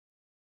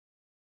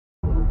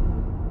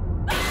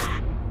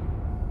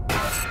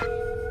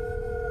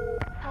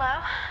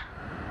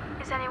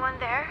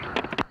there.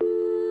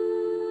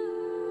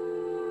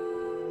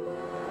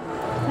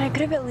 I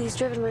could have at least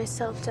driven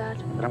myself,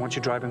 Dad. I don't want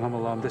you driving home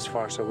alone this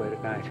far so late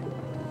at night.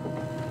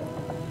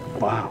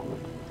 Wow.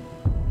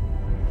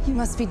 You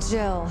must be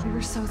Jill. We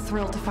were so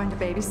thrilled to find a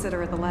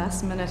babysitter at the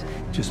last minute.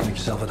 Just make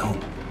yourself at home.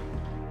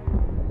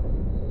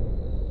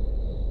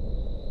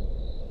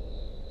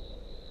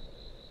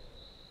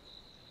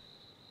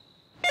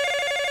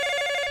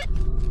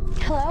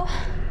 Hello?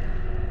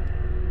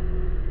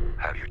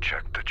 Have you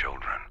checked the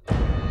children?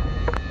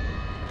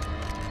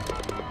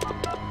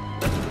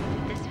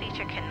 This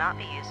feature cannot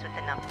be used with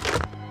the number.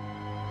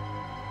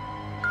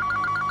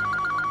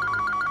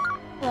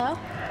 Hello?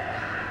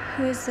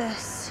 Who is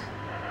this?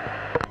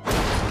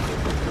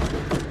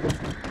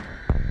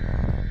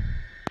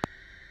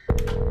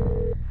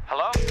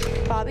 Hello?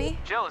 Bobby?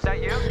 Jill, is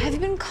that you? Have you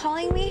been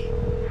calling me?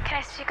 Can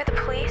I speak with the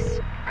police?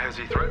 Has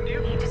he threatened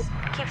you? He just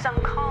keeps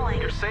on calling.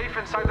 You're safe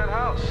inside that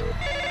house.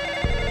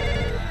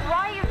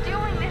 Why are you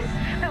doing this?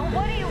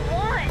 What do you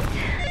want?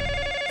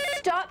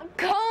 Stop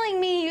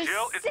calling me, you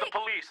Jill, it's sick... the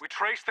police. We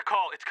traced the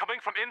call. It's coming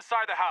from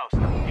inside the house.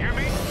 You hear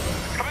me?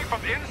 It's coming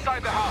from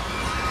inside the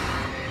house.